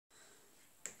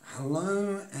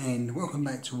Hello and welcome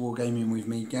back to Wargaming with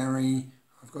me, Gary.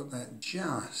 I've got that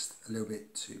just a little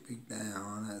bit too big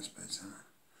down, that's better.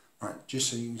 Right, just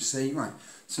so you can see, right,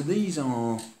 so these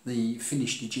are the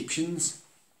finished Egyptians.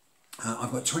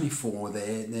 I've got 24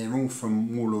 there, they're all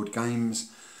from Warlord Games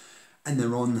and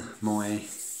they're on my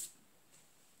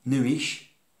newish,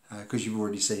 because you've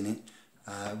already seen it,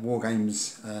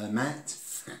 Wargames mat.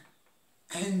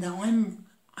 And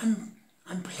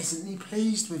I'm pleasantly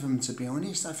pleased with them, to be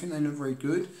honest. I think they look very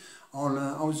good.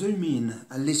 I'll zoom in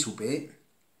a little bit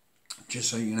just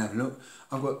so you can have a look.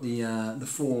 I've got the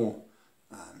four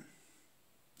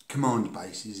command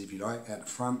bases, if you like, at the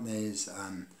front. There's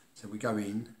so we go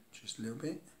in just a little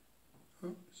bit.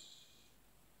 Oops.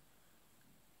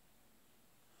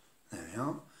 There we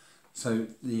are. So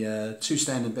the two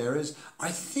standard bearers. I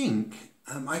think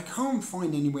I can't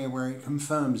find anywhere where it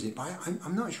confirms it, but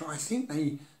I'm not sure. I think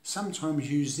they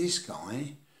sometimes use this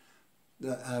guy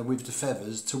with the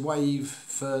feathers to wave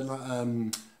for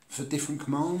different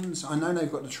commands. I know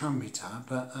they've got the trumpeter,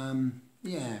 but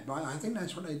yeah, but I think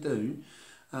that's what they do.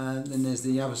 Then there's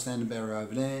the other standard bearer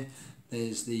over there.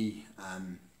 There's the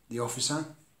officer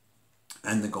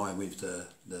and the guy with the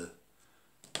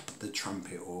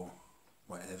trumpet or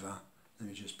whatever. Let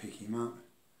me just pick him up.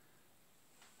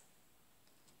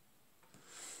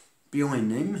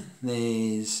 Behind them,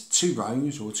 there's two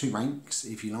rows, or two ranks,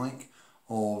 if you like,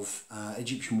 of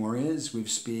Egyptian warriors with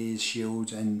spears,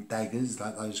 shields and daggers,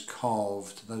 like those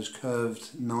curved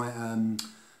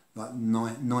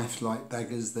knife-like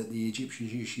daggers that the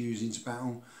Egyptians used to use into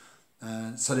battle.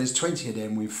 So there's 20 of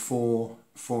them with four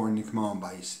in the command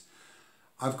base.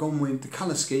 I've gone with the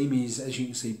colour scheme is, as you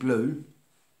can see, blue.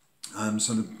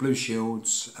 So the blue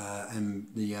shields and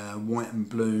the white and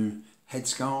blue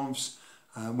headscarves.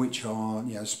 Which are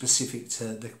specific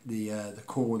to the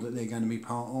corps that they're going to be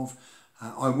part of.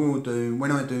 I will do,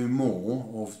 when I do more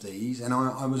of these, and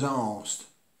I was asked,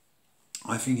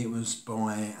 I think it was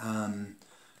by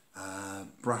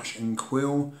Brush and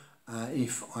Quill,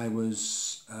 if I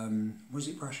was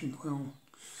it Brush and Quill?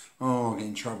 Oh, I'll get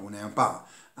in trouble now, but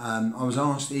I was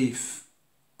asked if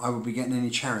I will be getting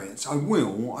any chariots. I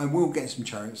will get some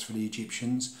chariots for the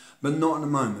Egyptians, but not at the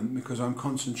moment because I'm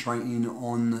concentrating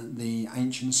on the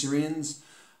ancient Syrians.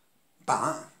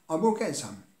 But I will get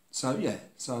some. So yeah,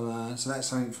 so that's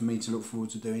something for me to look forward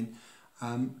to doing.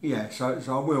 Yeah, so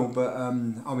I will, but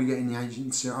I'll be getting the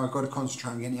ancient. I've got to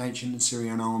concentrate on getting the ancient and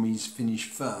Syrian armies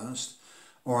finished first,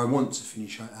 or I want to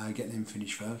finish get them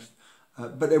finished first.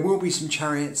 But there will be some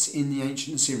chariots in the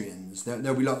ancient Assyrians.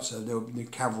 There'll be lots of, there'll be the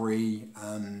cavalry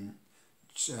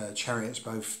chariots,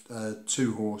 both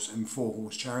 2-horse and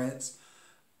 4-horse chariots.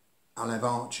 I'll have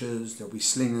archers, there'll be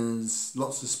slingers,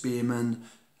 lots of spearmen,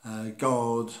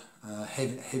 guard,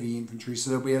 heavy infantry.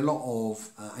 So there'll be a lot of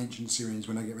ancient Assyrians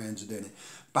when I get around to doing it.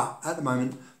 But at the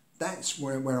moment, that's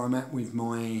where I'm at with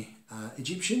my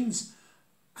Egyptians.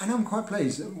 And I'm quite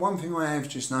pleased. One thing I have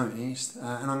just noticed,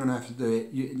 and I'm going to have to do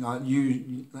it,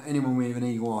 anyone with an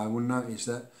eagle eye will notice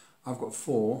that I've got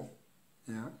 4.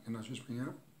 Yeah, can I just bring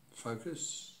out?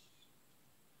 Focus.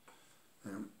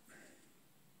 Now,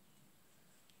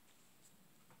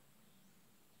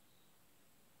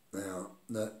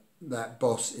 that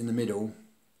boss in the middle,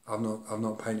 I've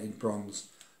not painted bronze,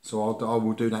 so I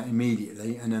will do that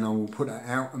immediately, and then I will put that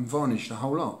out and varnish the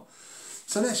whole lot.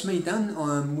 So that's me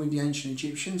done with the ancient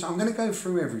Egyptians. I'm going to go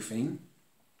through everything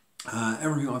I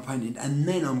painted, and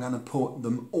then I'm going to put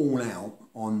them all out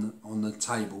on the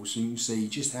table so you can see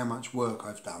just how much work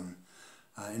I've done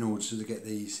in order to get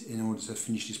these, in order to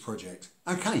finish this project.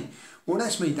 Okay, well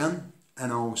that's me done,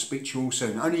 and I'll speak to you all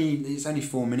soon. It's only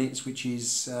 4 minutes, which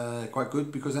is quite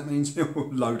good because that means it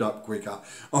will load up quicker.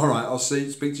 All right, I'll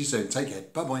speak to you soon. Take care.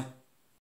 Bye bye.